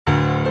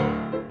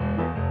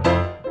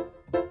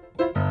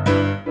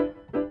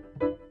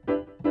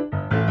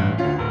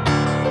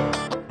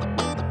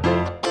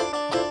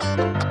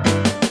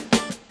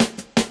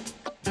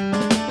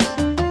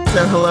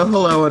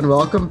Hello, and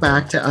welcome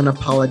back to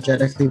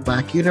Unapologetically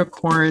Black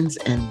Unicorns.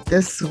 And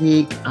this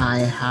week I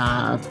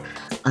have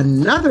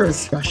another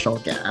special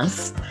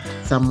guest,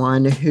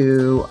 someone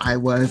who I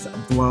was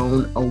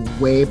blown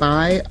away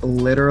by,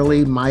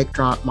 literally mic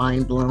drop,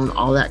 mind blown,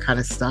 all that kind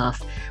of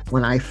stuff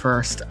when I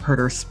first heard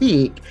her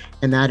speak.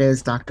 And that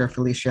is Dr.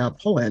 Felicia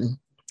Pullen,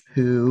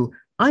 who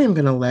I am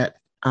going to let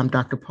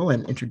Dr.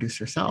 Pullen introduce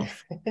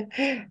herself.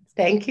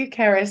 Thank you,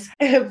 Karis.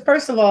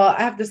 First of all,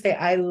 I have to say,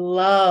 I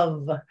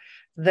love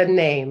the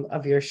name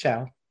of your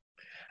show.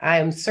 I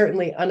am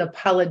certainly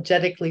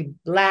unapologetically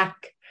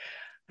Black.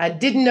 I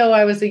didn't know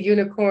I was a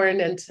unicorn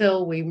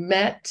until we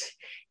met.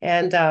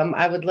 And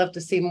I would love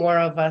to see more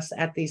of us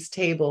at these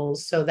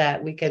tables so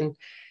that we can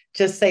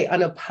just say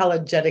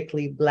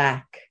unapologetically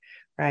Black,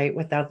 right?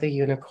 Without the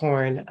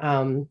unicorn.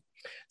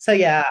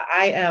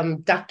 I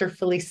am Dr.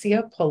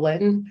 Felicia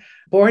Pullen,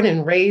 born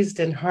and raised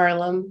in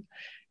Harlem.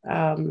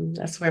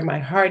 That's where my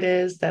heart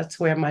is. That's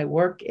where my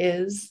work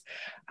is.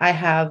 I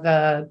have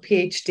a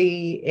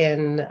PhD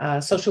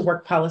in social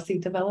work policy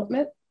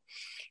development,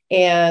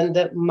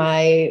 and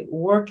my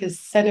work is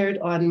centered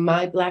on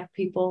my Black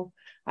people.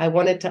 I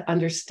wanted to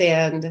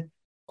understand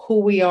who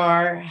we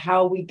are,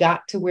 how we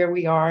got to where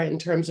we are in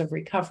terms of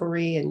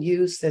recovery and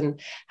use, and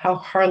how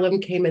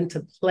Harlem came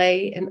into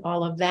play in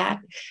all of that.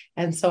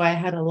 And so I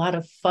had a lot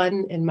of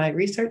fun in my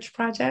research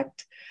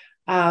project.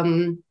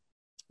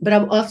 But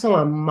I'm also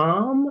a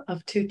mom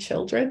of 2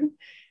 children.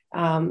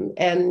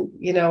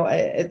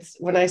 It's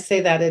when I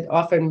say that, it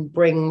often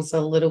brings a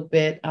little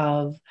bit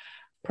of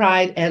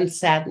pride and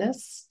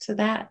sadness to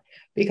that,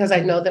 because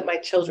I know that my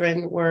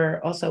children were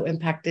also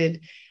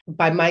impacted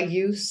by my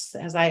use,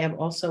 as I am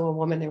also a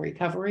woman in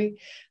recovery.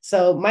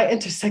 So my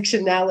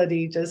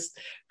intersectionality just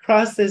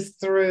crosses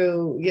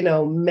through,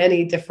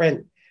 many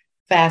different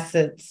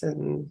facets.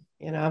 And,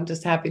 I'm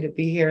just happy to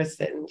be here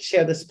and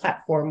share this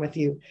platform with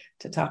you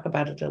to talk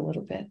about it a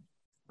little bit.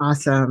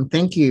 Awesome.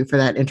 Thank you for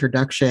that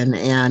introduction.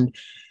 And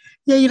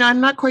I'm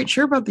not quite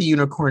sure about the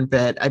unicorn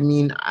bit. I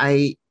mean,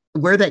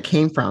 where that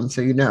came from,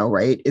 so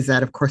right, is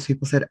that of course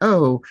people said,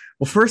 oh,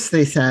 well, first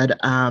they said,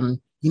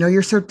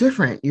 you're so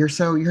different.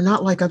 You're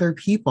not like other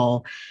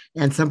people.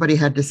 And somebody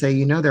had to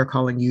say, they're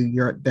calling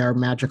you their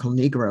magical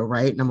Negro,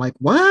 right? And I'm like,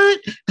 what?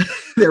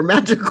 Their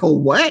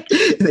magical what?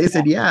 And they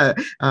said, yeah,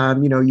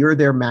 you're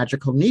their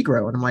magical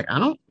Negro. And I'm like, I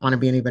don't want to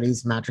be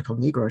anybody's magical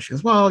Negro. She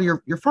goes, well,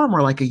 you're far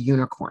more like a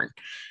unicorn,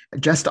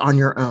 just on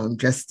your own.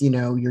 Just,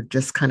 you're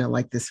just kind of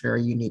like this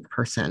very unique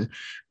person.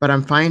 But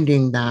I'm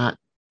finding that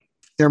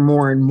there are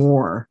more and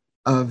more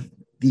of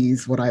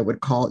these, what I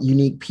would call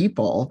unique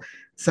people.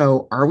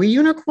 So are we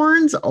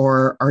unicorns,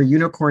 or are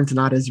unicorns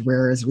not as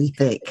rare as we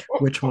think?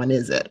 Which one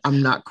is it?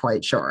 I'm not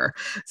quite sure.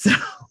 So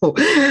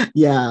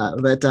yeah,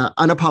 but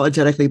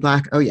unapologetically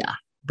Black. Oh yeah,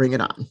 bring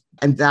it on.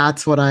 And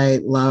that's what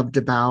I loved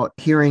about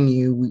hearing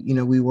you.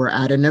 We were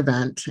at an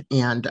event,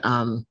 and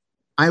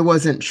I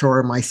wasn't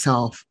sure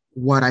myself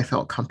what I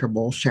felt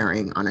comfortable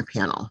sharing on a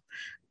panel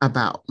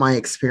about my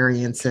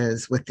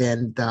experiences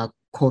within the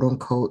quote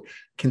unquote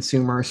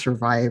consumer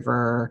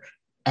survivor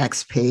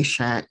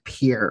ex-patient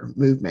peer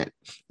movement.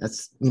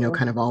 That's,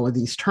 kind of all of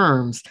these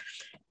terms.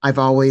 I've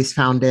always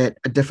found it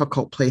a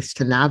difficult place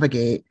to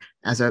navigate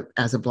as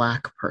a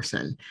Black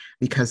person,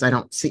 because I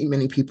don't see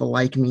many people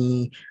like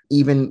me.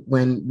 Even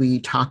when we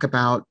talk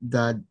about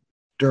the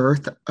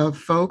dearth of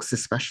folks,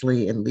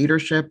 especially in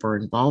leadership or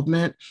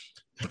involvement,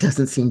 it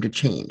doesn't seem to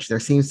change. There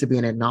seems to be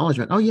an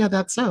acknowledgement, oh yeah,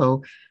 that's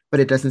so, but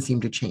it doesn't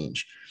seem to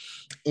change.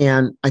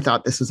 And I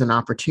thought this was an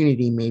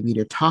opportunity maybe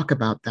to talk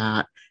about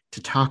that,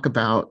 to talk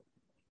about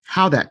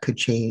how that could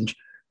change.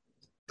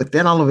 But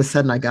then all of a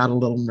sudden I got a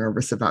little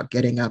nervous about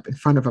getting up in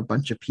front of a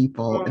bunch of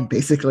people and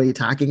basically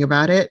talking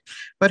about it.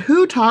 But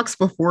who talks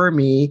before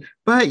me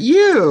but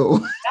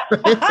you?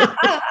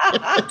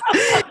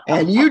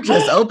 And you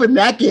just opened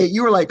that gate.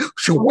 You were like,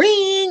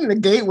 swing, the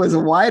gate was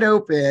wide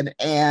open.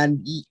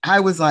 And I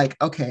was like,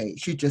 okay,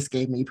 she just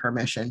gave me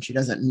permission. She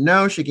doesn't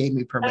know she gave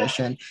me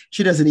permission.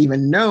 She doesn't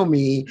even know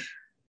me,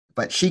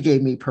 but she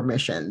gave me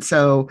permission.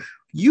 So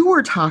you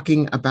were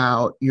talking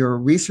about your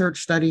research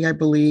study, I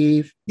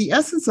believe. The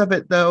essence of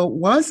it, though,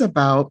 was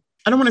about,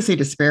 I don't want to say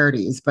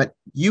disparities, but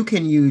you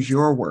can use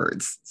your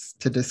words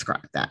to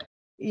describe that.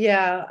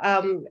 Yeah,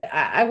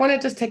 I want to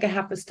just take a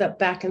half a step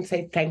back and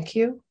say thank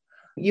you.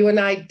 You and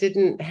I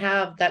didn't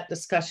have that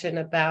discussion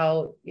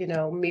about,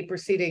 me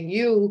preceding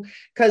you,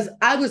 because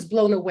I was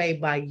blown away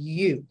by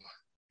you.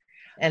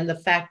 And the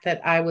fact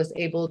that I was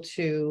able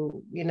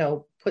to,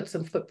 put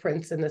some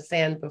footprints in the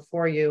sand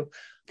before you.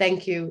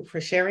 Thank you for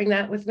sharing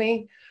that with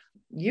me.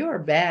 You're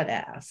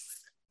badass.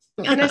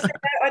 Can I say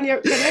that on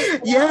your?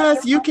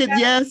 Yes, you can.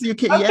 Yes, you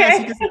can. Okay.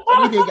 Yes, you can say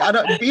anything. I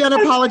don't be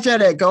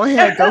unapologetic. Go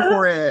ahead, go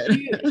for it.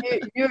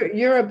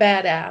 You're a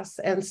badass,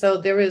 and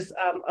so there is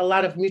a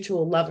lot of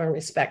mutual love and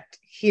respect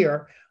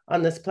here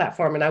on this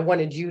platform, and I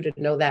wanted you to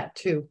know that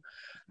too.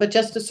 But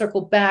just to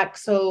circle back,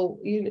 so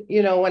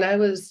when I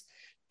was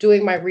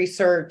doing my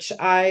research,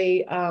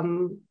 I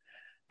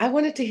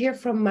wanted to hear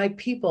from my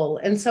people.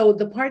 And so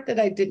the part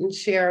that I didn't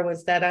share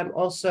was that I'm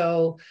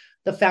also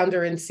the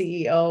founder and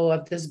CEO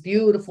of this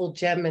beautiful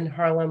gem in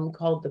Harlem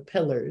called The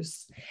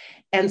Pillars.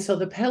 And so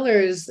The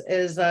Pillars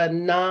is a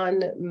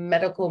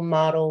non-medical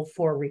model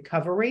for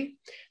recovery.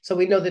 So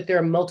we know that there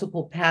are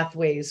multiple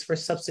pathways for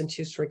substance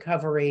use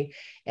recovery.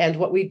 And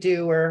what we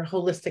do are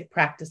holistic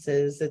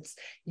practices. It's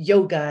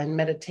yoga and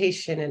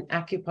meditation and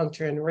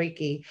acupuncture and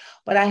Reiki.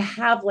 But I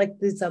have like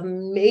these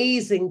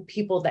amazing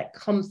people that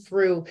come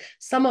through,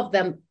 some of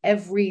them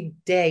every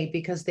day,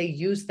 because they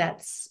use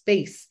that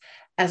space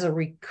as a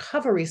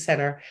recovery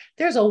center.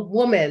 There's a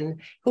woman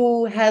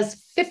who has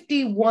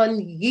 51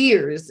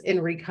 years in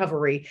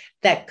recovery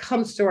that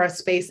comes to our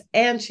space,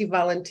 and she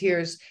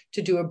volunteers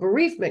to do a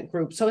bereavement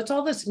group. So it's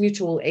all this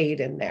mutual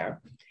aid in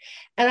there.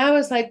 And I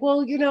was like,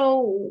 well,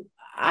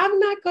 I'm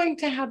not going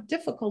to have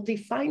difficulty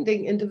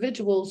finding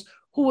individuals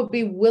who would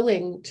be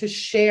willing to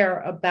share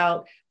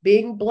about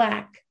being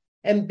Black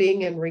and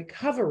being in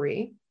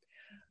recovery.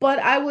 But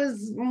I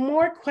was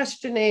more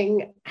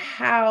questioning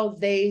how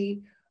they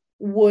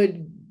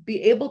would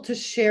be able to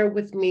share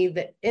with me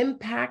the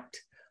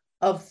impact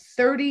of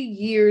 30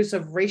 years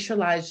of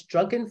racialized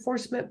drug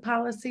enforcement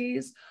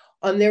policies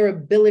on their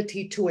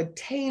ability to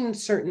attain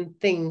certain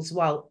things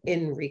while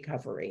in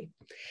recovery.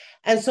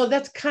 And so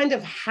that's kind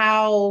of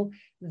how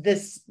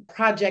this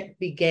project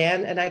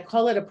began. And I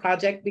call it a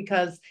project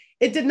because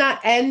it did not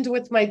end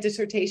with my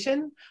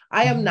dissertation.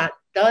 I am not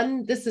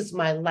done. This is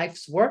my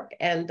life's work,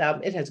 and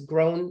it has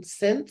grown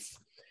since.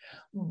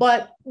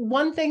 But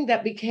one thing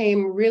that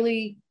became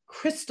really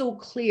crystal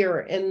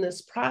clear in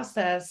this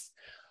process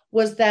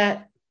was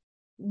that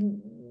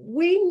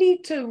we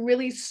need to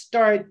really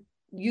start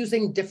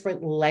using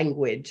different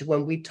language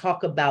when we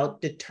talk about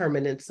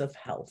determinants of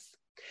health.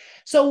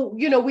 So,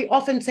 we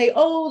often say,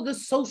 oh, the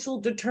social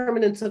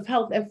determinants of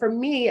health. And for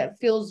me, it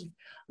feels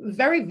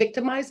very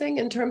victimizing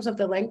in terms of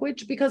the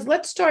language, because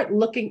let's start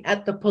looking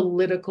at the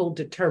political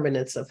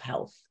determinants of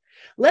health.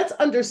 Let's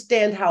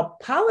understand how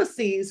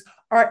policies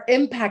are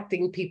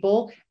impacting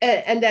people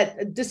and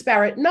at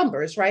disparate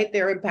numbers, right?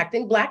 They're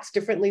impacting Blacks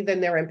differently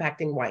than they're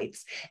impacting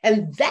whites.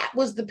 And that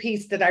was the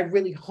piece that I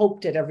really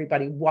hoped that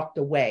everybody walked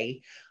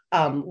away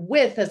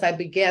with as I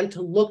began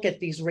to look at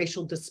these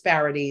racial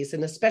disparities,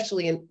 and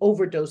especially in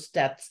overdose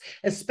deaths,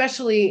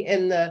 especially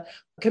in the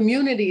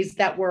communities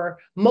that were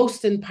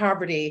most in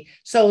poverty.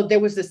 So there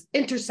was this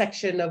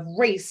intersection of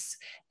race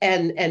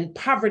and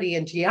poverty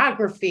and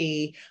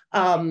geography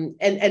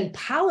and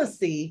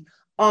policy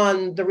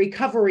on the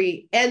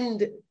recovery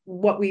and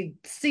what we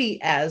see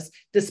as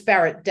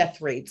disparate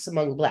death rates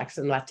among Blacks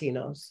and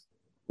Latinos.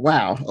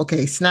 Wow.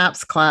 Okay.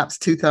 Snaps, claps,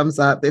 2 thumbs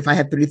up. If I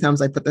had 3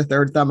 thumbs, I put the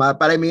 3rd thumb up.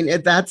 But I mean,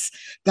 that's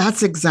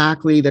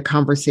exactly the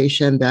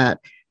conversation that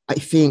I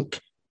think,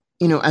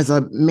 as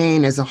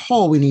a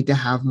whole, we need to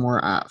have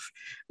more of.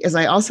 As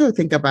I also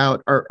think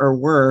about our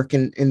work,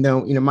 and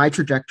though, my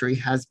trajectory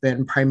has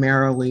been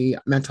primarily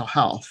mental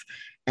health,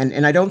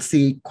 and I don't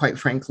see, quite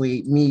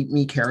frankly,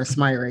 me, Karis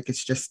Myrick.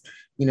 It's just,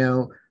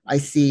 I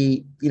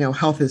see,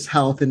 health is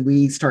health, and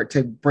we start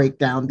to break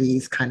down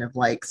these kind of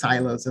like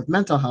silos of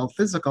mental health,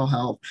 physical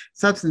health,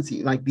 substance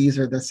use, like these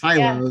are the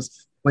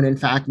silos, when in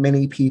fact,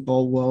 many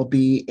people will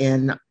be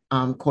in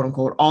quote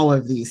unquote, all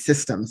of these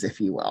systems, if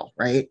you will,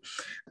 right?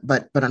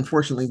 But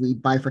unfortunately, we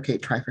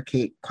bifurcate,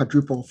 trifurcate,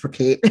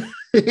 quadruplicate,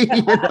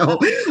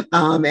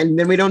 and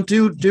then we don't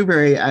do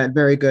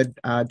very good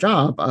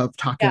job of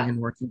talking and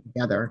working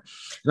together.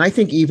 And I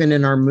think even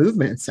in our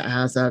movements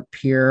as a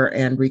peer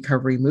and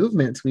recovery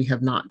movements, we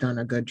have not done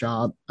a good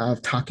job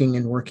of talking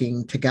and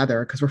working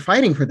together, because we're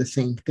fighting for the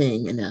same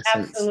thing in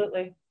essence.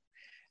 Absolutely.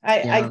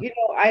 I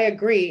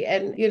agree.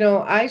 And,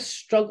 I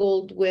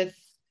struggled with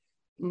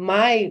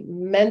my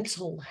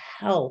mental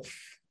health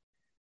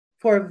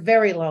for a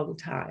very long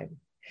time.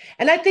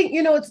 And I think,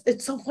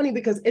 it's so funny,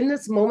 because in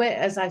this moment,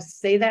 as I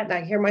say that and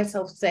I hear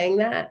myself saying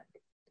that,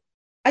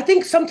 I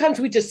think sometimes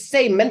we just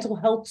say mental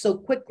health so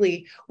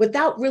quickly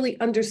without really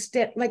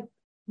understand, like,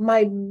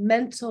 my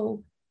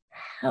mental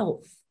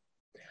health.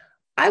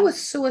 I was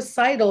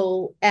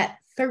suicidal at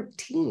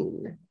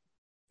 13.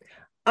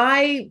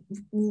 I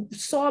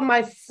saw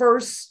my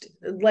first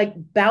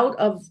bout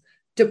of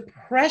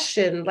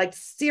depression, like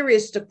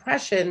serious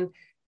depression,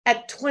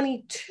 at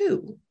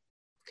 22,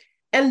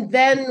 and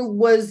then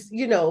was,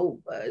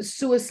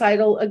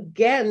 suicidal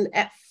again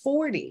at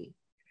 40.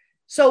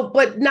 So,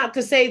 but not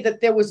to say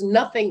that there was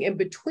nothing in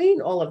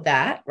between all of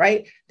that,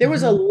 right? There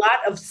was a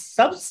lot of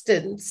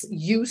substance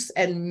use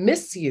and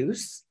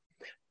misuse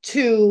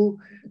to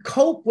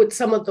cope with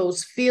some of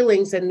those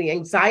feelings and the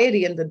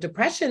anxiety and the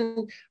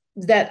depression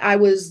that I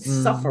was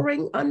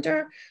suffering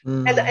under.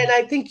 And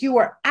I think you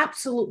are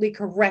absolutely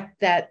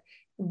correct that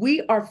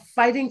we are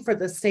fighting for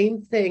the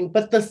same thing,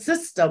 but the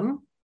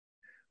system,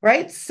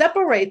 right,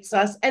 separates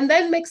us and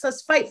then makes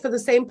us fight for the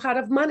same pot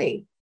of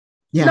money.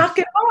 Yeah. Knock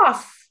it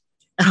off.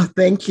 Oh,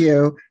 thank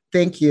you.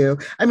 Thank you.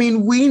 I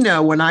mean, we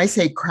know when I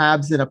say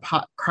crabs in a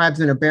pot, crabs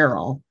in a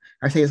barrel,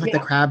 I say it's like the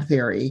crab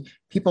theory.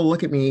 People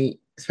look at me,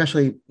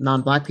 especially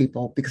non-Black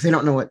people, because they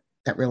don't know what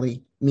that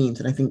really means.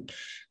 And I think,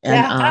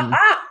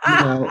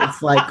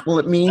 It's like, well,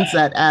 it means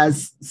that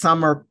as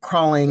some are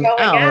crawling Going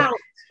out, out.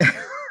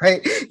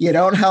 right, you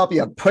don't help,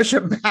 you push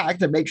them back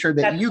to make sure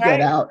that That's you right.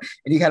 get out,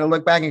 and you kind of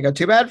look back and go,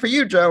 too bad for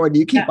you, Joe, and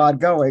you keep on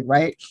going,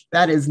 right?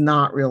 That is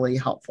not really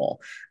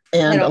helpful.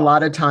 And a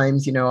lot of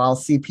times, I'll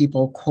see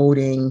people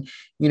quoting,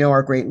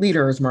 our great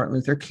leaders, Martin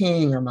Luther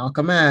King or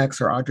Malcolm X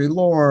or Audre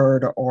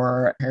Lorde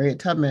or Harriet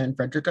Tubman,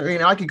 Frederick,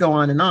 I could go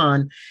on and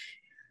on.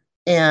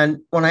 And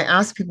when I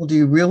ask people, do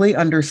you really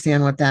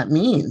understand what that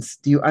means?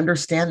 Do you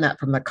understand that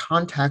from the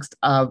context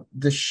of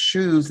the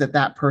shoes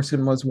that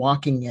person was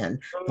walking in,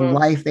 the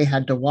life they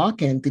had to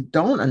walk in? They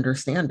don't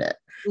understand it.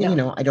 No.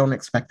 And, I don't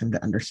expect them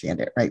to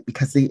understand it, right?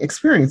 Because the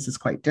experience is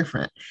quite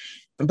different.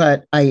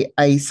 But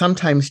I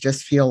sometimes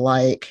just feel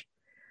like,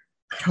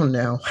 I don't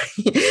know.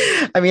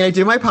 I mean, I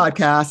do my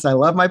podcast. I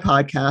love my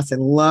podcast. I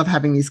love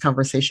having these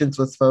conversations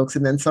with folks.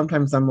 And then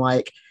sometimes I'm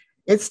like,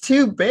 it's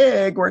too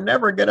big. We're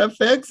never going to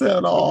fix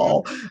it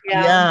all.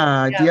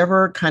 Yeah. Do you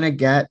ever kind of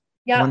get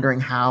wondering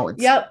how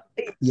it's? Yep.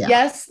 Yeah.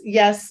 Yes,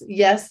 yes,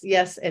 yes,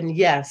 yes, and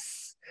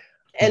yes.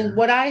 And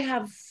what I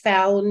have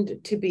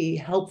found to be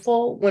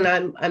helpful when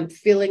I'm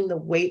feeling the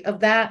weight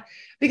of that,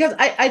 because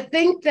I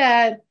think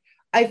that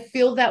I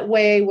feel that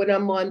way when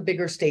I'm on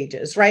bigger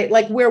stages, right?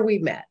 Like where we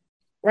met,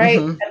 right?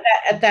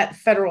 At that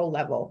federal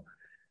level.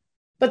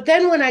 But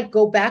then when I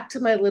go back to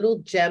my little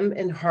gem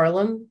in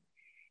Harlem,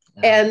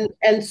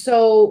 and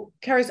so,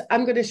 Karis,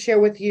 I'm going to share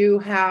with you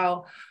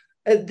how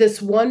this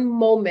one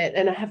moment,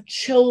 and I have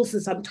chills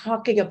as I'm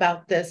talking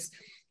about this,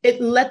 it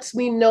lets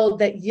me know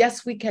that,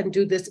 yes, we can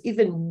do this,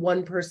 even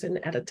one person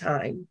at a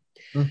time.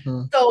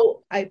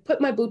 So I put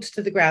my boots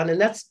to the ground,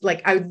 and that's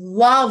like, I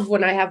love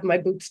when I have my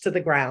boots to the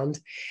ground.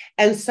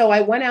 And so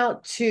I went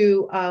out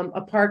to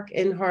a park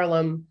in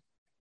Harlem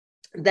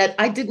that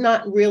I did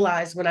not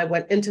realize when I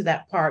went into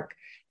that park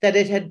that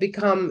it had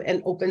become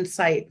an open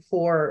site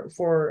for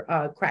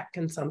crack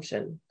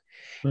consumption.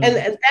 And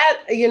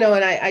that,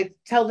 and I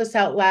tell this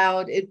out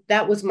loud,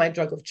 that was my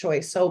drug of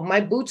choice. So my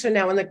boots are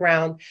now on the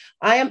ground.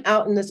 I am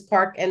out in this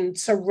park, and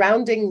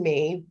surrounding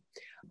me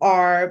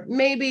are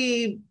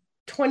maybe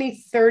 20,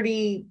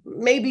 30,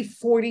 maybe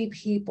 40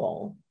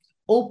 people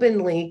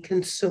openly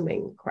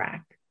consuming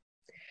crack.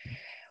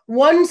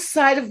 One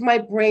side of my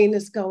brain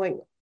is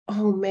going,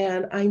 oh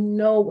man, I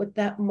know what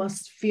that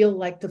must feel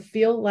like, to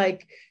feel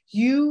like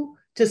you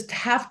just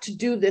have to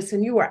do this,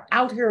 and you are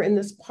out here in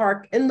this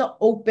park in the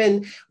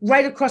open,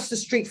 right across the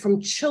street from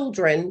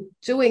children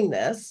doing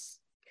this.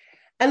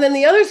 And then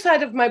the other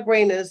side of my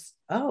brain is,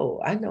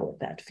 oh, I know what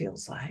that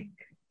feels like,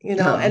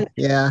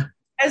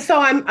 And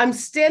so I'm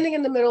standing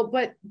in the middle,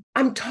 but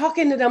I'm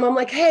talking to them. I'm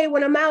like, hey,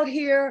 when I'm out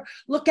here,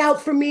 look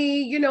out for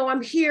me.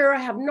 I'm here. I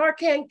have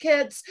Narcan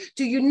kits.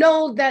 Do you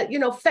know that,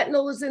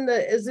 fentanyl is in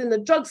the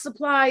drug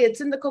supply?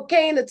 It's in the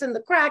cocaine. It's in the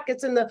crack.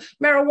 It's in the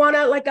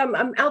marijuana. Like I'm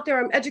out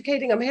there. I'm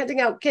educating. I'm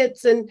handing out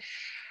kits. And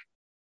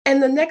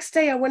the next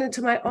day I went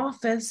into my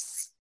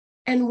office,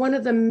 and one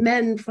of the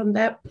men from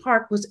that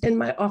park was in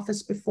my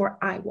office before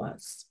I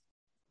was.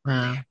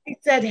 Wow. He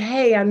said,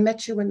 hey, I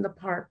met you in the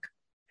park.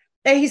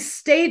 And he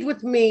stayed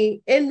with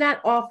me in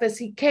that office.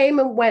 He came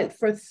and went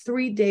for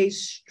 3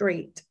 days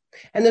straight.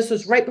 And this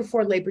was right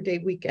before Labor Day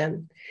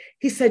weekend.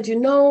 He said,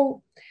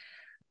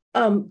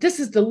 this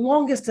is the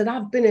longest that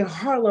I've been in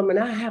Harlem, and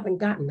I haven't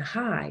gotten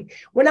high.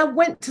 When I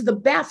went to the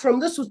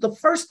bathroom, this was the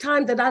first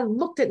time that I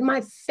looked at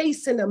my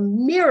face in a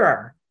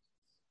mirror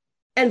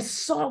and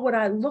saw what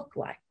I looked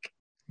like.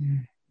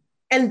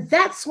 And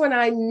that's when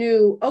I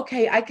knew,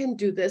 okay, I can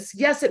do this.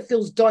 Yes, it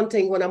feels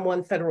daunting when I'm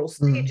on federal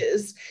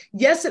stages.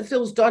 Yes, it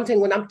feels daunting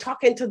when I'm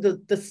talking to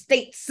the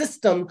state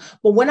system.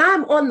 But when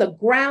I'm on the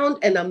ground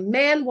and a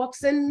man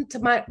walks into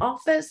my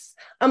office,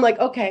 I'm like,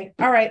 okay,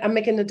 all right, I'm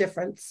making a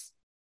difference.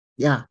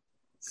 Yeah.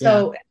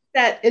 So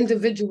that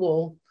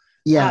individual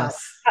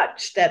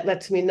touch that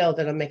lets me know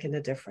that I'm making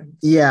a difference.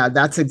 Yeah,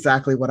 that's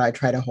exactly what I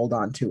try to hold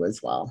on to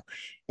as well.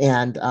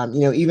 And,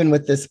 even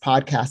with this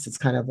podcast, it's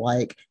kind of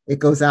like it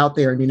goes out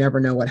there and you never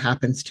know what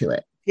happens to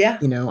it. Yeah.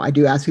 I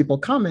do ask people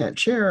comment,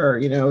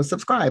 share,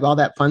 subscribe, all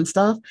that fun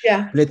stuff.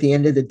 Yeah. But at the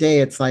end of the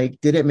day, it's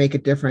like, did it make a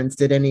difference?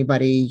 Did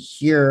anybody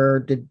hear?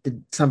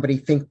 Did somebody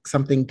think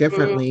something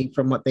differently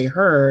from what they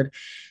heard?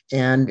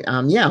 And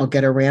I'll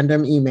get a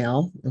random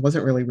email. It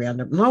wasn't really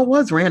random. No, it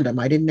was random.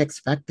 I didn't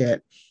expect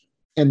it.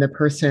 And the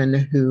person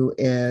who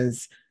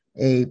is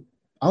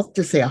I'll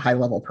just say a high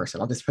level person,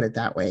 I'll just put it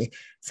that way,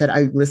 said,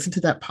 I listened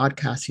to that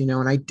podcast,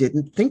 and I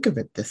didn't think of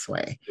it this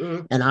way.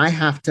 And I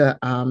have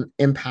to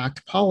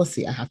impact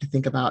policy. I have to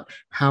think about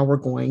how we're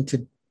going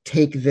to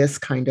take this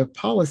kind of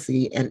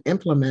policy and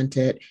implement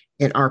it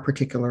in our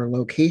particular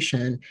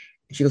location.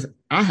 And she goes,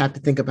 I have to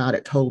think about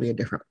it totally a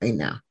different way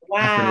now.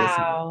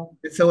 Wow.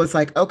 So it's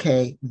like,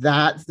 okay,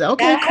 that's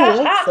okay,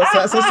 cool. So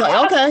it's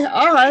like, okay,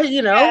 all right,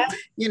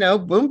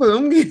 boom,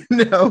 boom,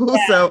 Yeah.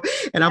 So,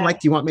 and I'm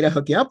like, do you want me to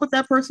hook you up with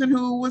that person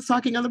who was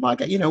talking on the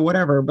podcast,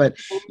 whatever. But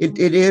it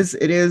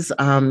is,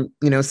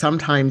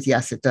 sometimes,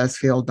 yes, it does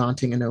feel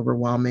daunting and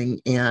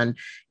overwhelming and,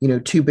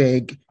 too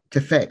big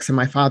to fix. And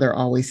my father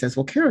always says,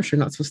 well, Karis, you're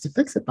not supposed to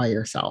fix it by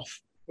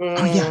yourself.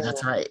 Oh yeah,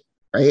 that's right.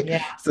 right?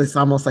 Yeah. So it's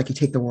almost like you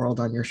take the world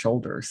on your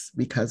shoulders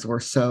because we're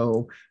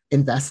so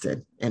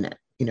invested in it,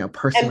 And,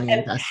 personally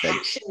and invested.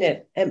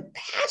 passionate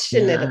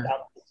Yeah.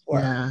 about this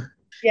work. Yeah. So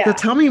Yeah.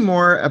 tell me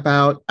more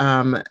about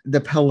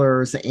the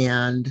pillars.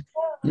 And,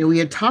 we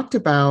had talked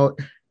about,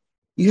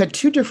 you had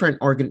two different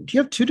do you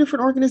have two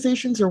different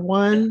organizations or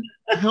one?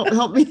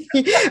 Help me.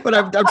 But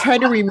I'm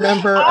trying to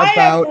remember I am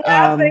about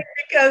laughing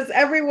because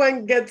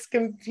everyone gets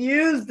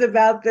confused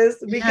about this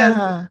because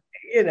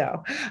yeah.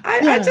 I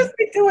Yeah. just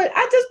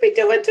be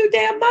doing too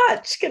damn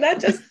much. Can I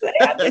just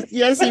say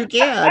Yes, you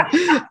can.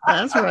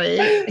 That's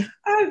right.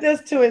 I'm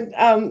just doing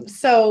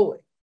so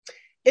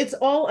it's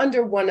all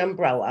under one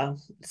umbrella.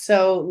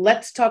 So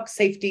Let's Talk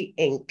Safety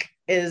Inc.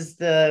 is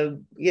the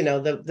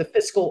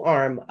fiscal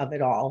arm of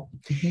it all.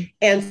 Mm-hmm.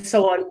 And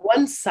so on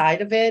one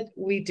side of it,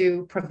 we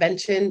do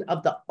prevention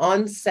of the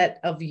onset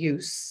of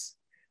use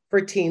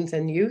for teens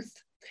and youth.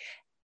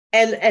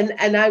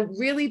 And I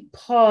really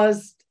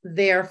paused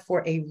there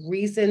for a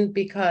reason,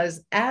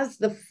 because as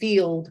the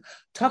field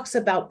talks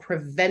about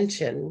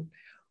prevention,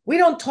 we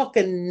don't talk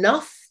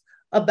enough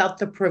about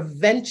the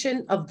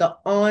prevention of the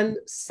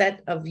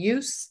onset of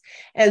use.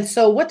 And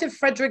so what did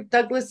Frederick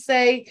Douglass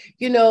say?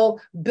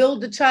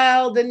 Build a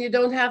child and you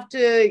don't have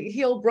to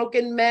heal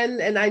broken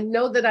men. And I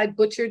know that I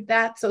butchered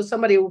that, so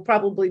somebody will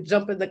probably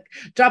drop in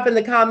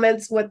the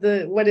comments what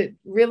it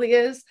really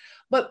is.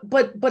 But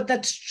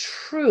that's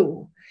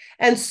true.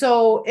 And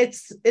so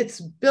it's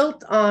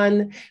built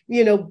on,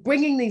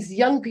 bringing these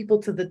young people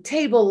to the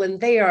table, and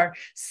they are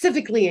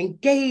civically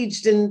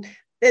engaged, and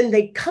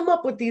they come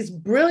up with these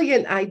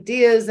brilliant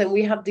ideas, and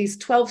we have these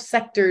 12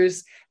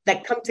 sectors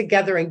that come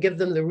together and give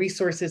them the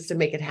resources to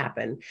make it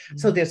happen. Mm-hmm.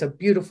 So there's a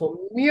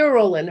beautiful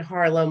mural in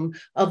Harlem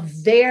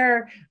of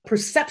their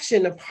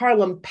perception of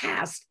Harlem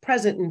past,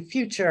 present, and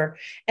future.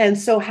 And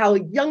so how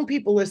young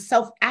people are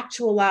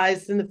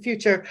self-actualized in the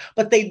future,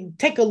 but they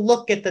take a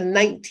look at the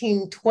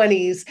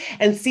 1920s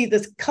and see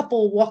this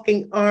couple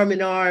walking arm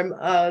in arm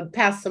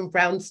past some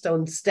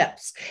brownstone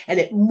steps. And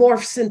it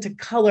morphs into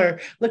color,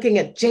 looking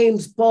at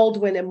James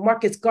Baldwin and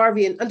Marcus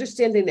Garvey and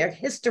understanding their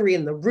history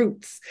and the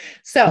roots.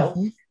 So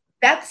mm-hmm.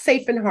 That's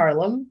Safe in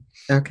Harlem.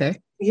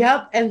 Okay.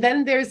 Yep. And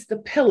then there's the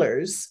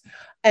pillars.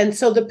 And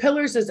so the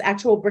pillars is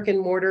actual brick and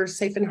mortar.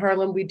 Safe in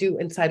Harlem we do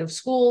inside of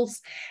schools.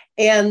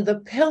 And the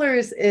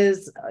pillars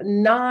is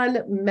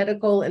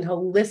non-medical and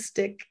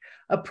holistic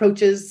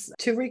approaches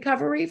to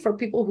recovery for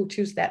people who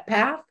choose that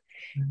path.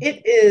 Mm-hmm.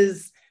 It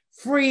is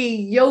free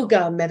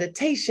yoga,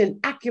 meditation,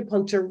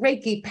 acupuncture,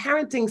 Reiki,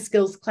 parenting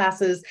skills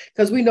classes,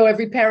 because we know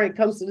every parent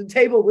comes to the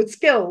table with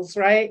skills,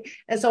 right?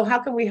 And so how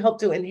can we help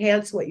to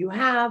enhance what you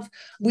have?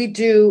 We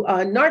do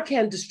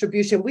Narcan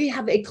distribution. We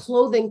have a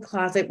clothing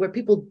closet where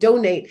people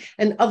donate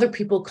and other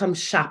people come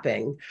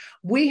shopping.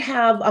 We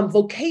have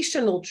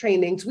vocational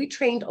trainings. We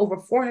trained over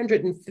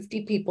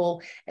 450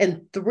 people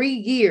in 3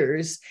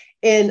 years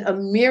in a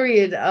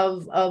myriad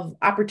of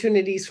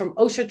opportunities, from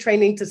OSHA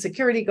training to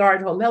security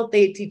guard, home health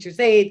aide, teacher's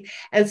aide.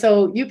 And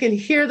so you can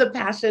hear the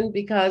passion,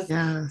 because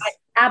yes. I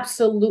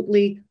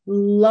absolutely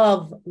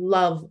love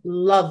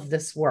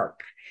this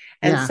work.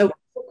 And so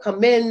people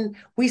come in,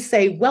 we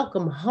say,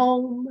 welcome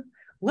home.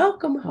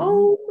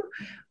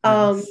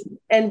 Yes.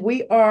 And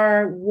we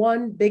are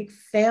one big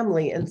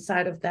family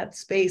inside of that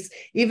space.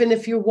 Even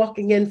if you're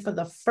walking in for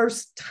the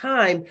first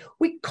time,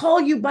 we call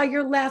you by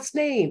your last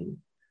name,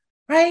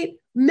 right?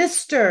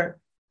 Mr.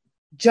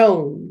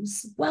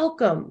 Jones,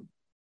 welcome.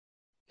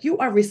 You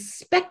are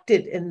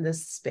respected in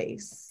this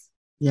space.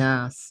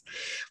 Yes.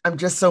 I'm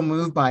just so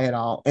moved by it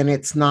all. And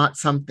it's not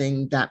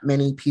something that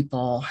many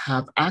people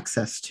have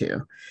access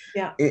to.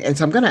 Yeah. And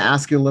so I'm going to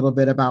ask you a little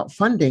bit about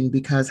funding,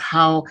 because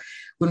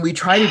when we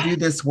try to do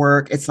this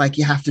work, it's like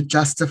you have to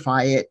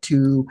justify it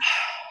to,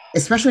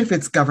 especially if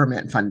it's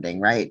government funding,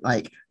 right?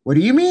 Like, what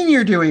do you mean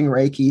you're doing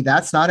Reiki?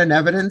 That's not an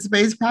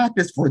evidence-based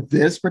practice for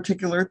this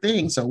particular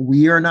thing, so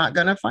we are not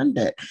going to fund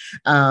it.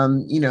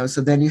 So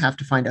then you have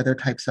to find other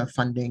types of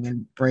funding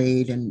and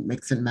braid and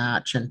mix and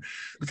match, and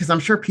because I'm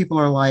sure people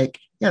are like,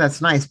 yeah, that's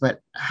nice,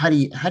 but how do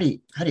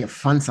you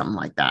fund something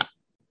like that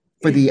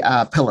for the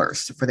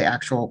pillars, for the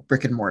actual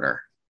brick and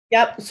mortar?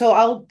 Yep. So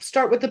I'll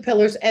start with the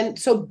pillars, and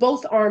so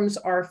both arms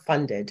are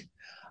funded.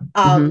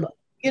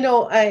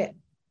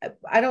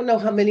 I don't know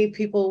how many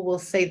people will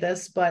say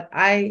this, but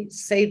I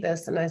say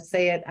this, and I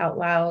say it out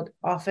loud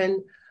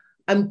often.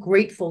 I'm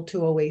grateful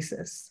to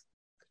Oasis.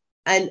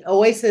 And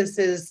Oasis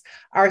is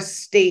our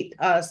state,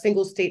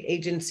 single state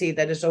agency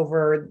that is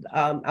over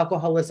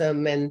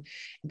alcoholism, and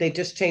they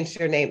just changed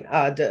their name,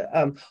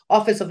 the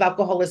Office of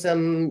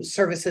Alcoholism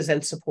Services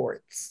and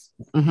Supports.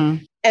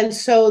 Mm-hmm. And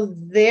so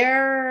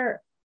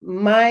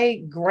my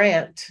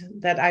grant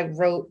that I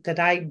wrote, that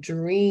I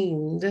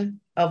dreamed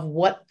of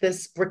what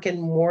this brick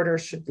and mortar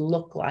should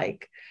look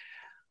like,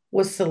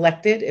 was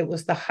selected. It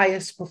was the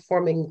highest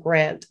performing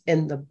grant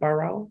in the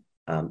borough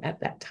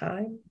at that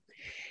time.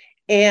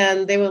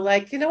 And they were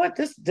like, you know what,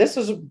 this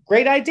is a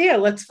great idea.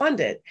 Let's fund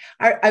it.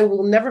 I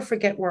will never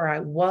forget where I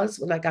was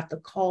when I got the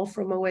call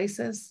from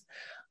Oasis.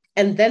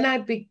 And then I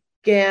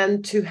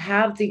began to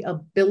have the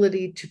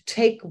ability to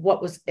take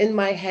what was in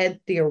my head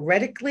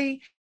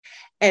theoretically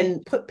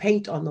and put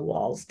paint on the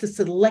walls, to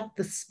select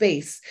the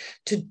space,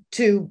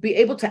 to be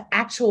able to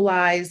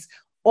actualize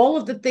all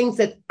of the things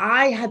that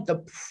I had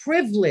the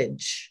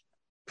privilege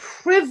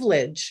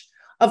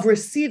of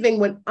receiving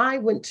when I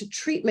went to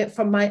treatment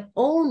for my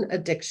own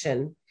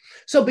addiction.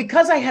 So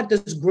because I had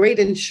this great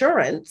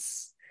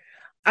insurance,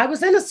 I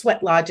was in a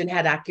sweat lodge and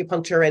had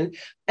acupuncture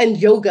and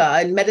yoga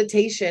and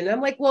meditation.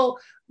 I'm like, well,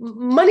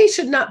 money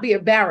should not be a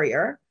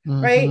barrier,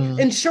 right?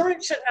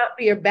 Insurance should not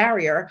be a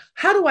barrier.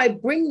 How do I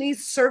bring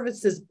these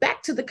services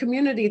back to the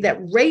community that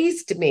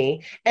raised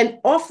me and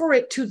offer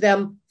it to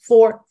them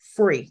for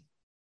free?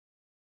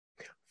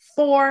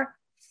 For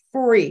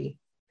free.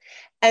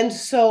 And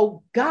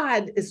so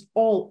God is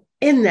all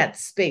in that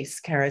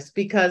space, Karis,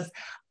 because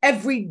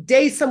every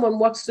day someone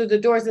walks through the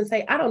doors and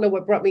say, I don't know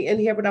what brought me in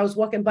here, but I was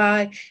walking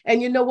by.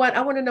 And you know what?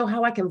 I want to know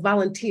how I can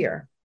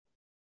volunteer.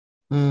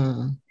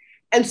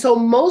 And so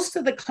most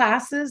of the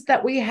classes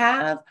that we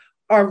have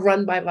are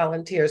run by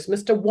volunteers.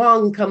 Mr.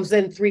 Wong comes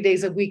in 3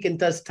 days a week and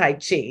does Tai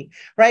Chi,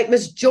 right?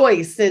 Miss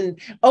Joyce and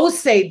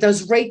Osei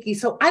does Reiki.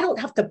 So I don't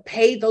have to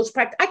pay those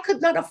I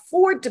could not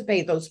afford to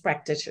pay those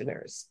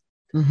practitioners.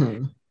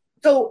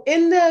 So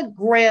in the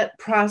grant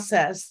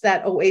process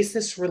that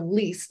Oasis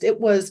released, it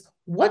was,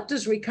 what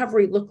does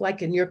recovery look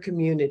like in your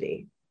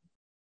community?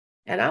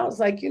 And I was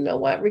like, you know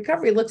what?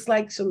 Recovery looks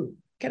like some,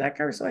 can I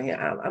curse on here?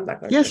 I'm not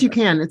going to. Yes, you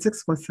can. It's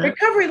explicit.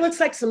 Recovery looks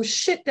like some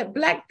shit that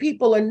Black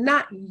people are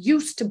not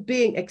used to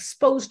being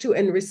exposed to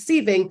and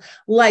receiving,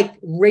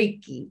 like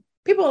Reiki.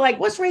 People are like,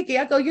 what's Reiki?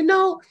 I go, you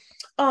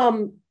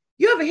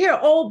ever hear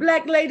old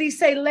Black ladies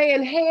say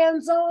laying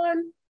hands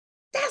on?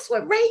 That's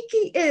what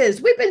Reiki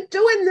is. We've been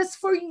doing this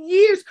for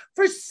years,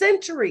 for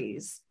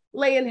centuries,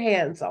 laying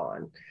hands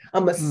on.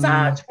 A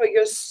massage for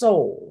your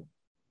soul.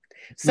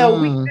 So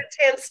we get a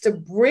chance to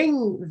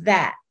bring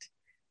that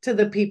to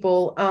the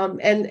people.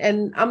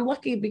 And I'm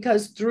lucky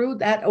because through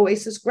that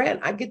Oasis grant,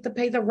 I get to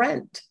pay the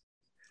rent.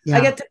 Yeah.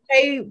 I get to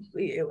pay,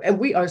 and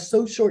we are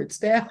so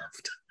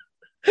short-staffed.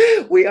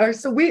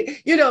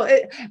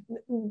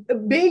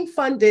 Being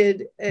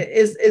funded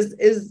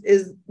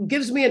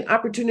gives me an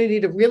opportunity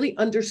to really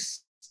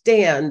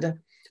understand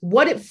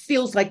what it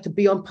feels like to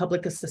be on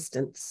public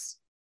assistance,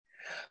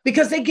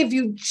 because they give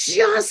you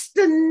just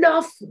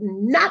enough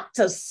not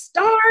to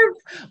starve,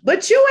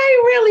 but you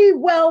ain't really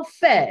well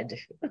fed.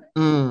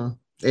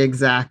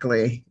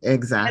 Exactly.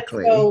 And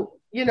so,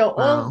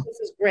 all of this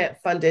is grant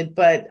funded,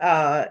 but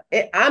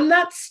I'm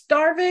not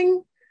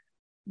starving,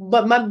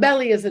 but my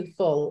belly isn't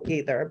full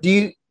either.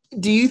 Do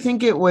you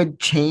think it would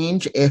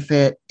change if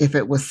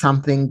it was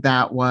something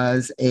that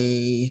was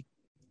a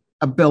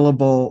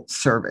billable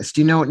service?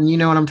 Do you know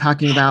what I'm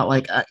talking about?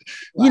 Like,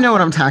 you know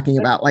what I'm talking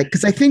about? Like,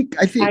 because I think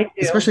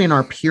especially in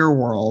our peer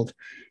world,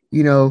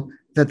 that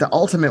the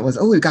ultimate was,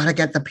 we got to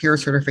get the peer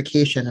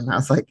certification. And I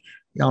was like,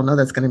 y'all know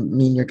that's going to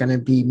mean you're going to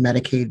be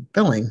Medicaid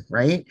billing,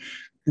 right?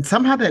 And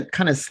somehow that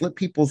kind of slipped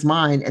people's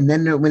mind. And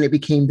then when it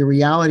became the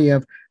reality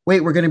of,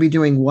 wait, we're going to be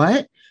doing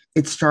what?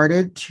 It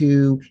started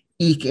to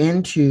eke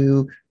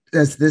into,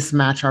 does this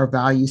match our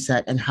value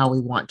set and how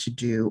we want to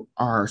do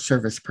our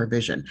service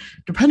provision,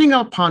 depending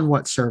upon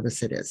what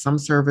service it is. Some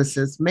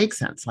services make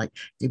sense, like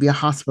maybe a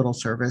hospital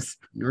service,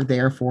 you're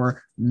there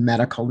for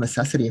medical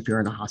necessity if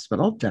you're in a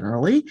hospital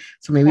generally.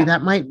 So maybe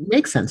that might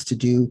make sense to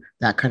do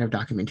that kind of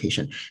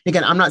documentation.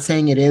 Again, I'm not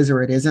saying it is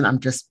or it isn't, I'm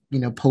just,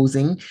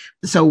 posing.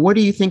 So what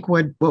do you think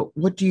would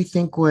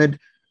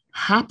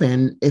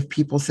happen if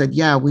people said,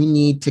 yeah, we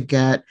need to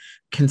get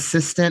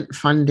consistent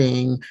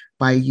funding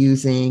by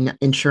using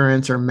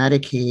insurance or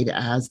Medicaid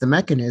as the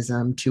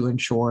mechanism to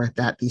ensure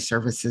that these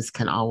services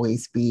can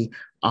always be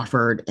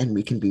offered and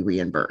we can be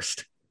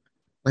reimbursed?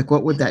 Like,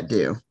 what would that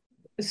do?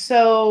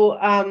 So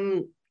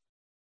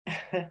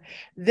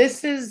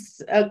this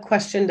is a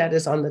question that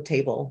is on the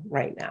table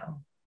right now.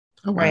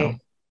 Oh, wow. Right.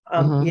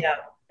 Yeah,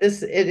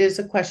 it is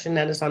a question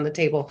that is on the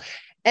table.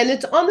 And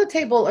it's on the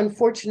table,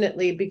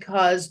 unfortunately,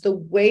 because the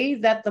way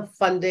that the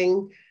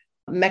funding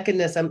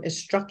mechanism is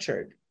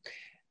structured.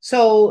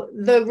 So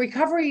there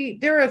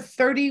are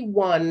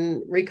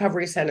 31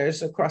 recovery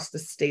centers across the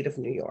state of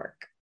New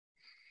York.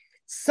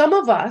 Some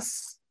of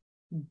us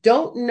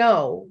don't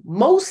know,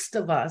 most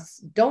of us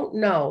don't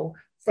know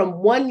from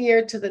 1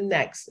 year to the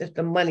next if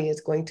the money is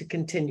going to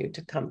continue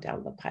to come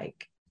down the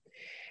pike.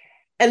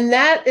 And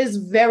that is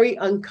very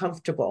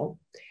uncomfortable.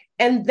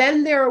 And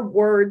then there are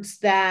words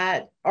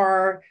that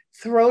are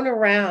thrown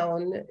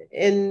around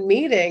in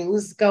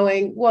meetings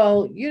going,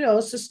 well,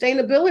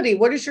 sustainability.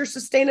 What is your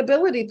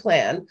sustainability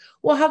plan?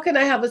 Well, how can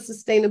I have a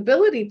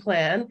sustainability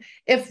plan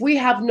if we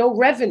have no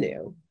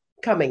revenue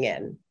coming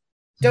in?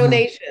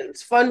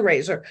 Donations,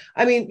 fundraiser.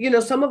 I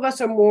mean, some of us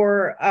are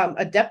more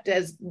adept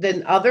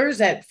than others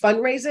at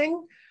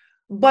fundraising,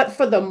 but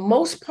for the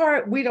most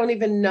part, we don't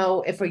even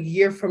know if a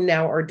year from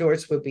now our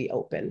doors would be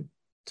open.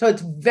 So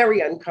it's very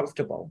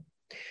uncomfortable.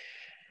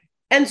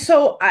 And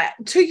so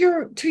to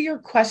your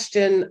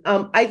question,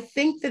 I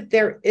think that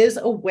there is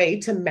a way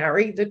to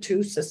marry the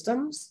two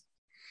systems.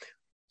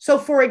 So,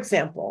 for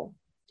example,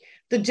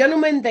 the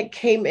gentleman that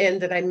came in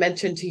that I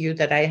mentioned to you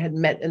that I had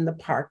met in the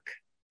park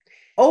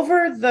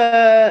over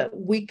the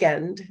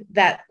weekend,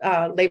 that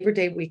Labor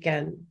Day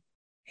weekend,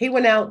 he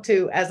went out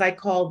to, as I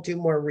call, do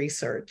more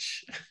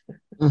research.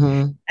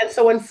 Mm-hmm. And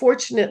so,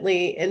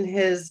 unfortunately, in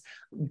his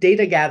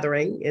data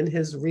gathering, in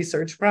his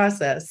research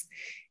process,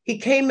 he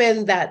came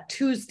in that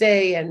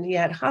Tuesday and he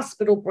had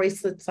hospital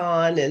bracelets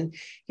on, and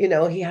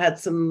he had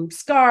some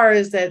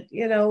scars that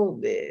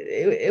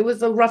it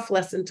was a rough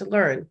lesson to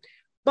learn,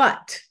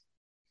 but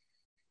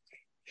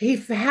he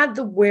had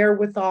the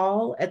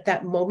wherewithal at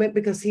that moment,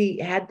 because he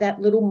had that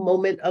little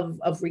moment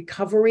of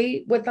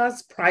recovery with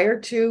us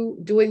prior to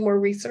doing more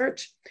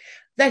research,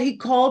 that he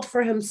called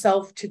for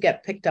himself to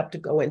get picked up to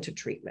go into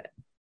treatment.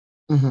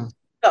 Mm-hmm.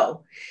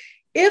 So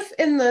if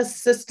in the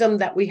system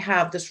that we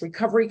have, this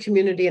recovery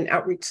community and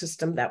outreach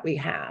system that we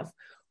have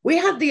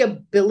the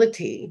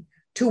ability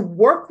to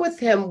work with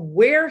him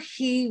where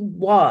he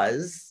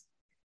was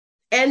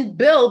and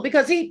bill,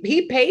 because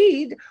he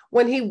paid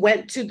when he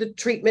went to the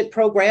treatment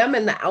program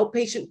and the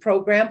outpatient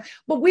program,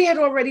 but we had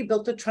already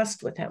built a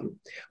trust with him,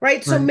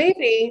 right? So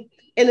maybe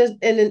in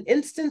an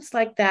instance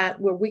like that,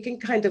 where we can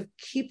kind of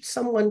keep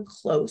someone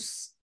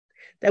close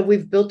that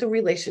we've built a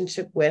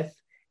relationship with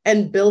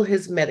and bill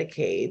his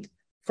Medicaid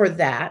for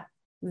that,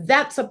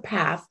 that's a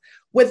path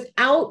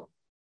without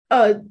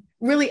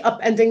really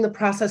upending the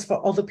process for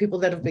all the people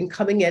that have been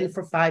coming in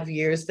for 5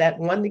 years that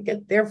want to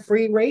get their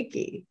free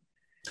Reiki.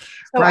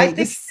 So I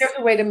think there's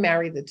a way to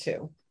marry the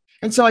two.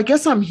 And so I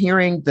guess I'm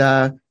hearing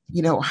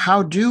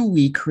how do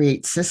we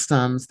create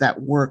systems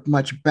that work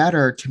much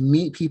better to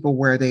meet people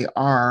where they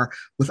are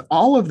with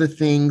all of the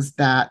things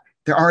that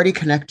they're already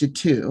connected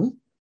to?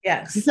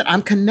 Yes. He said,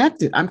 I'm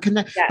connected.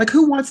 Yes. Like,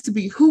 who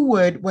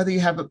would, whether you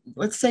have,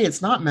 let's say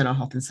it's not mental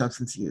health and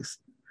substance use,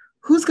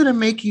 who's going to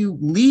make you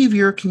leave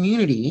your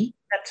community?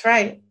 That's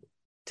right.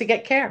 To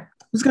get care.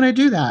 Who's going to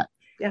do that?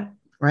 Yeah.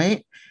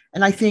 Right.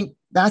 And I think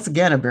that's,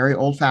 again, a very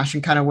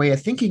old-fashioned kind of way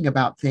of thinking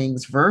about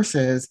things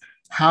versus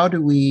how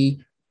do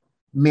we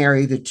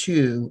marry the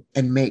two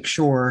and make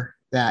sure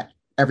that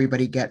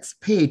everybody gets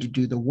paid to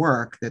do the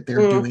work that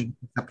they're doing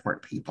to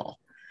support people.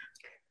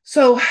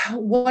 So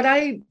what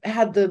I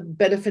had the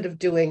benefit of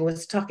doing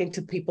was talking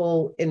to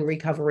people in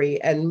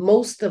recovery, and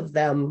most of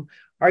them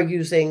are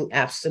using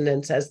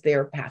abstinence as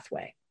their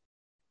pathway.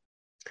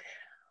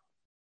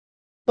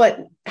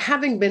 But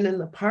having been in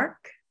the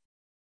park,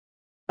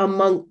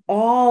 among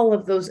all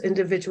of those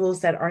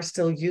individuals that are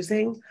still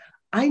using,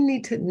 I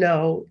need to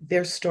know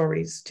their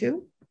stories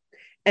too.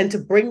 And to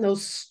bring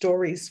those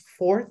stories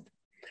forth,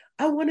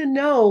 I want to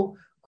know,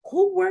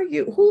 who were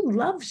you? Who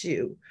loves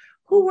you?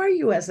 Who were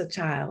you as a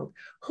child?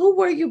 Who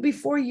were you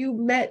before you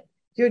met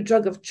your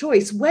drug of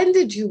choice? When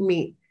did you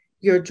meet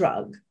your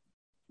drug?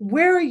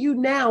 Where are you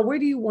now? Where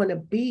do you want to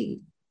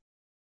be?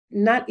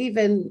 Not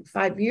even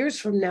 5 years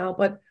from now,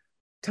 but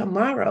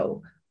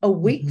tomorrow, a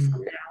week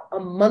from now, a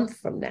month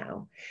from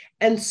now.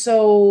 And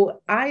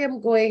so I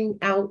am going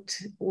out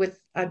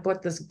I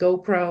bought this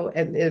GoPro,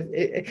 and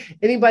if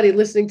anybody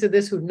listening to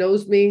this who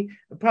knows me,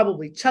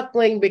 probably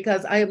chuckling,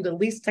 because I am the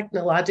least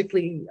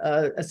technologically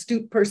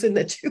astute person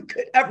that you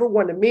could ever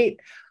want to meet.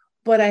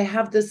 But I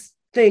have this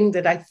thing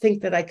that I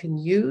think that I can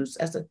use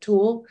as a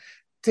tool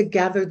to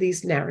gather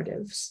these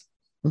narratives.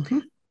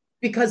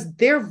 Because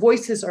their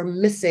voices are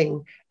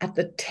missing at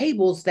the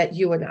tables that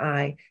you and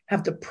I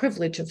have the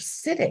privilege of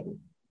sitting.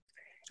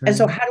 And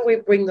so how do we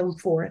bring them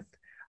forth?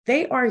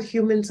 They are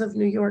humans of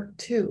New York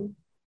too.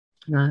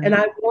 And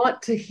I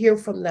want to hear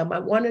from them. I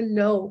want to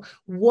know,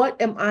 what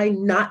am I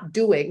not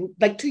doing?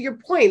 Like, to your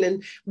point,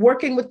 and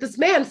working with this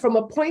man from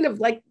a point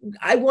of like,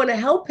 I want to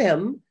help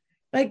him.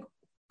 Like,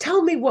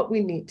 tell me what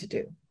we need to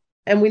do.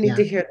 And we need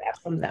to hear that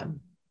from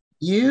them.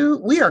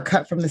 We are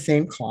cut from the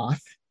same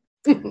cloth.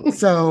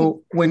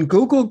 So when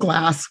Google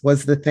Glass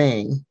was the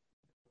thing,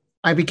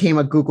 I became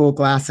a Google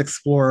Glass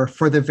explorer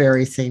for the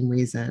very same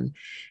reason,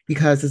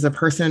 because as a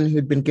person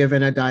who'd been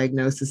given a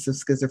diagnosis of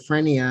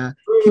schizophrenia,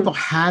 people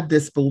had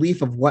this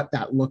belief of what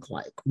that looked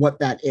like, what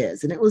that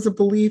is. And it was a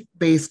belief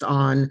based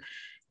on,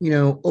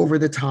 over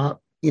the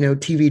top,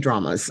 TV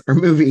dramas or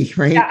movie,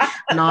 right?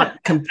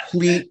 Not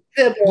complete,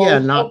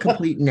 not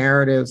complete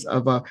narratives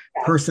of a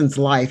person's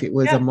life. It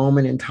was a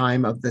moment in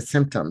time of the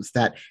symptoms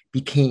that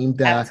became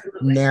the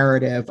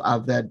narrative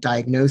of the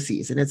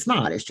diagnoses. And it's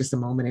not, it's just a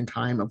moment in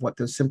time of what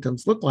those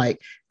symptoms look like.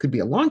 Could be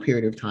a long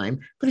period of time,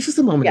 but it's just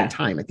a moment in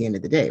time at the end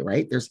of the day,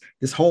 right? There's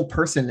this whole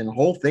person and a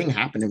whole thing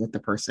happening with the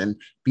person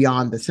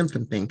beyond the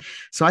symptom thing.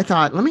 So I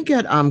thought, let me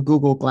get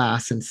Google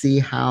Glass and see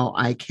how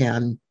I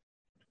can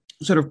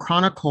sort of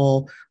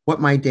chronicle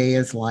what my day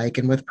is like,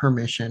 and with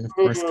permission, of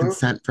course,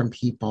 consent from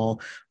people,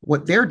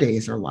 what their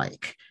days are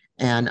like.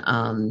 And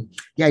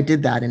I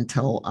did that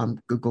until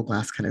Google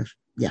Glass kind of,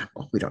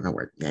 we don't know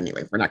where,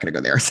 anyway, we're not going to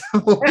go there. So,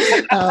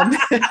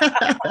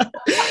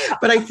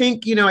 but I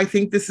think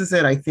this is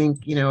it. I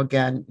think,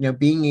 again,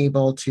 being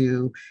able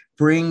to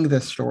bring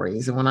the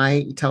stories. And when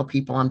I tell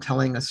people I'm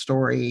telling a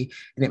story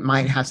and it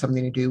might have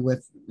something to do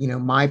with,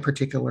 my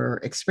particular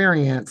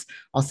experience,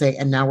 I'll say,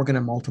 and now we're going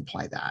to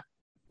multiply that.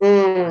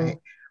 Mm.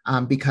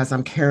 right? Because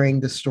I'm carrying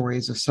the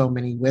stories of so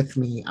many with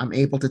me. I'm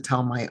able to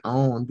tell my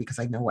own because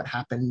I know what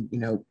happened, in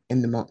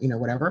the,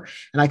 whatever.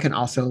 And I can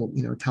also,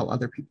 tell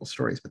other people's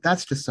stories. But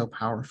that's just so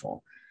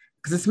powerful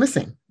because it's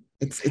missing.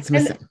 It's And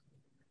missing.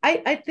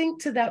 I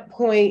think to that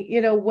point,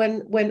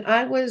 when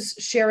I was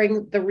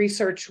sharing the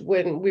research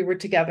when we were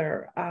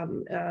together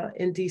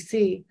in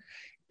DC,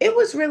 it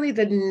was really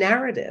the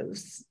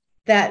narratives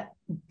that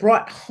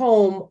brought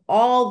home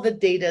all the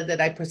data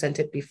that I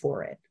presented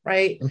before it,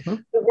 right? Mm-hmm.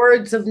 The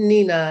words of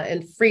Nina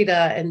and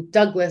Frida and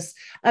Douglas.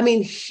 I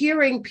mean,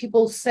 hearing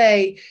people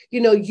say,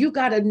 you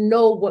got to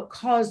know what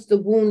caused the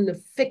wound to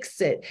fix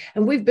it.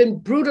 And we've been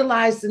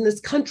brutalized in this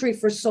country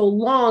for so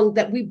long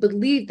that we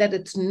believe that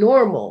it's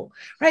normal,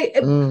 right?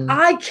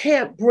 I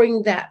can't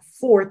bring that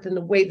forth in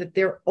the way that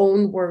their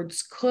own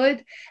words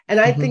could.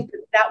 And I think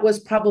that was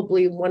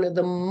probably one of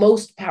the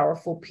most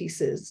powerful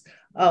pieces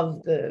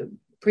of the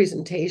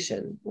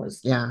presentation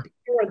was here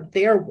are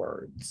their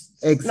words.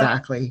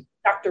 Exactly.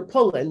 Dr.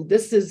 Pullen,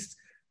 this is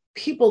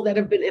people that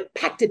have been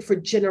impacted for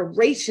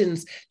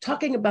generations,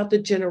 talking about the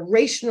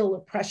generational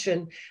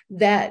oppression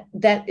that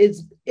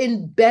is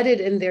embedded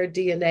in their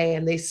DNA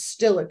and they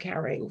still are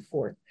carrying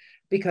forth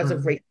because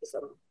of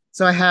racism.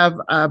 So I have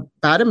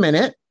about a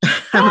minute.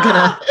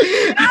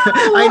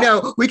 I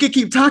know we could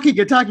keep talking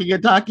and talking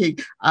and talking.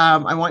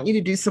 I want you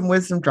to do some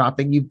wisdom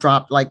dropping. You've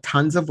dropped like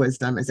tons of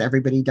wisdom, as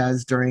everybody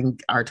does during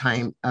our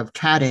time of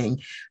chatting.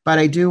 But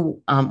I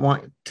do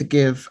want to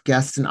give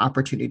guests an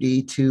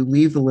opportunity to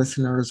leave the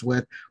listeners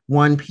with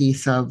one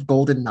piece of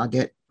golden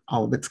nugget,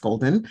 all of it's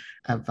golden,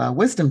 of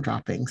wisdom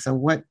dropping. So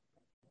what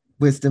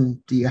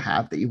wisdom do you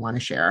have that you want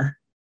to share?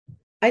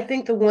 I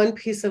think the one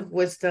piece of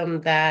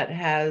wisdom that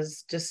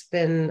has just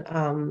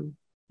been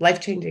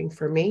life-changing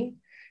for me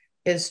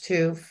is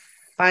to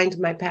find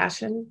my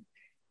passion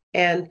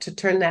and to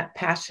turn that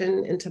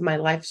passion into my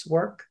life's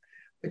work,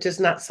 which is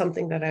not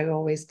something that I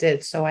always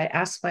did. So I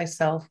asked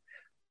myself,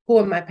 who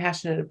am I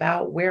passionate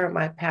about? Where am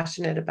I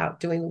passionate about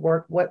doing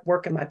work? What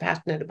work am I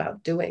passionate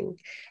about doing?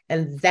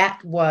 And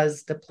that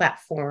was the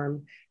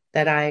platform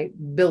that I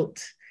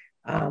built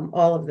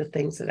all of the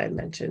things that I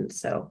mentioned.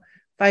 So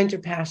find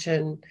your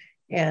passion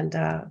and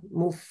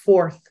move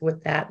forth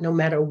with that, no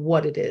matter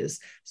what it is.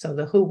 So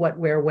the who, what,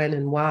 where, when,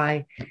 and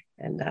why.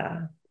 And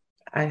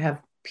I have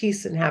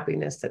peace and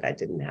happiness that I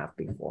didn't have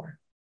before.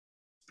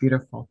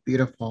 Beautiful,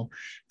 beautiful.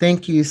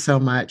 Thank you so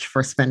much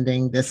for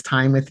spending this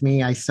time with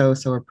me. I so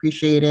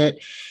appreciate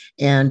it.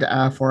 And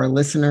for our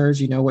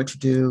listeners, you know what to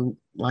do,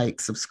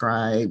 like,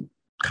 subscribe,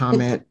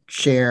 comment,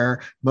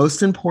 share.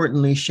 Most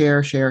importantly,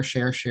 share.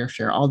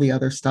 All the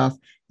other stuff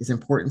is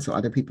important so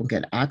other people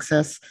get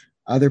access.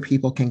 Other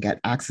people can get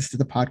access to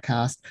the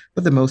podcast.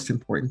 But the most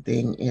important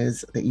thing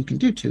is that you can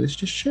do too is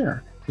just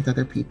share with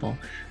other people.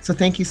 So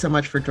thank you so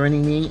much for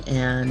joining me.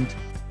 And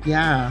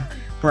yeah,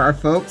 for our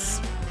folks,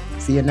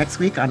 see you next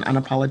week on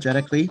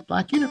Unapologetically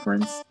Black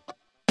Unicorns.